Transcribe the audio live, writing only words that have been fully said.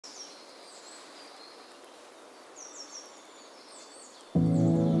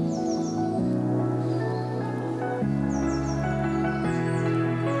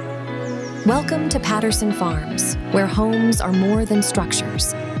Welcome to Patterson Farms, where homes are more than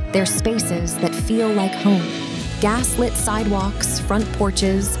structures. They're spaces that feel like home. Gas-lit sidewalks, front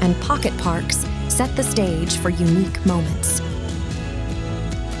porches, and pocket parks set the stage for unique moments.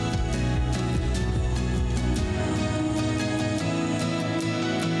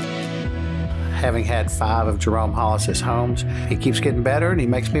 Having had 5 of Jerome Hollis's homes, he keeps getting better and he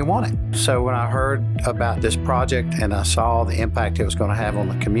makes me want it. So when I heard about this project and I saw the impact it was going to have on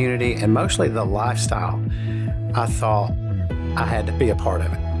the community and mostly the lifestyle, I thought I had to be a part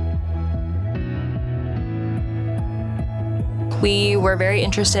of it. We were very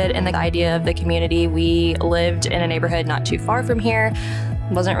interested in the idea of the community. We lived in a neighborhood not too far from here.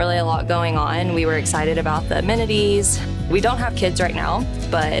 Wasn't really a lot going on. We were excited about the amenities. We don't have kids right now,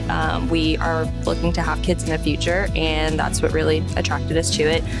 but we are looking to have kids in the future, and that's what really attracted us to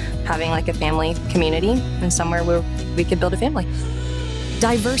it, having like a family community and somewhere where we could build a family.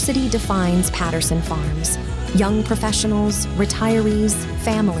 Diversity defines Patterson Farms. Young professionals, retirees,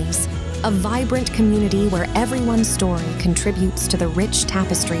 families. A vibrant community where everyone's story contributes to the rich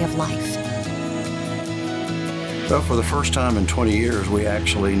tapestry of life. Well, for the first time in 20 years, we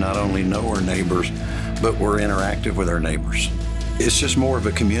actually not only know our neighbors, but we're interactive with our neighbors. It's just more of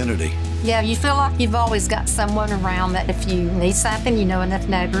a community. Yeah, you feel like you've always got someone around that if you need something, you know enough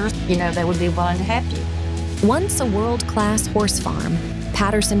neighbors, you know they would be willing to help you. Once a world-class horse farm,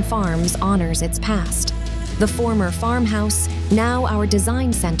 Patterson Farms honors its past. The former farmhouse, now our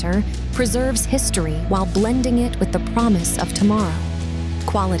design center, preserves history while blending it with the promise of tomorrow.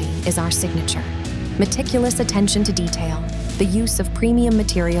 Quality is our signature. Meticulous attention to detail, the use of premium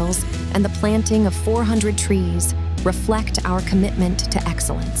materials, and the planting of 400 trees reflect our commitment to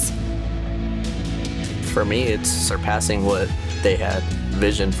excellence. For me, it's surpassing what they had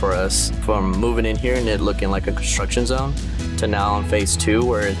visioned for us. From moving in here and it looking like a construction zone to now on phase 2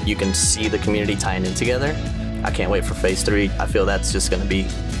 where you can see the community tying in together. I can't wait for phase 3. I feel that's just going to be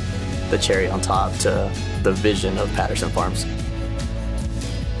the cherry on top to the vision of Patterson Farms.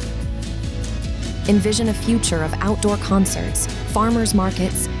 Envision a future of outdoor concerts, farmers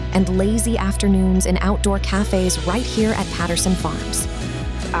markets, and lazy afternoons in outdoor cafes right here at Patterson Farms.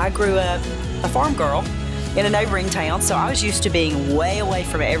 I grew up a farm girl in a neighboring town, so I was used to being way away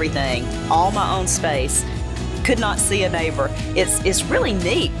from everything, all my own space. Could not see a neighbor. It's really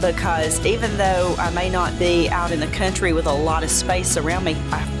neat because even though I may not be out in the country with a lot of space around me,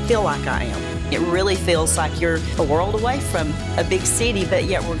 I feel like I am. It really feels like you're a world away from a big city, but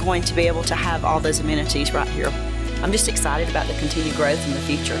yet we're going to be able to have all those amenities right here. I'm just excited about the continued growth in the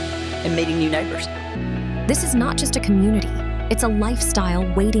future and meeting new neighbors. This is not just a community, it's a lifestyle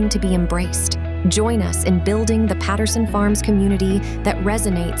waiting to be embraced. Join us in building the Patterson Farms community that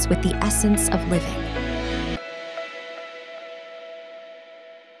resonates with the essence of living.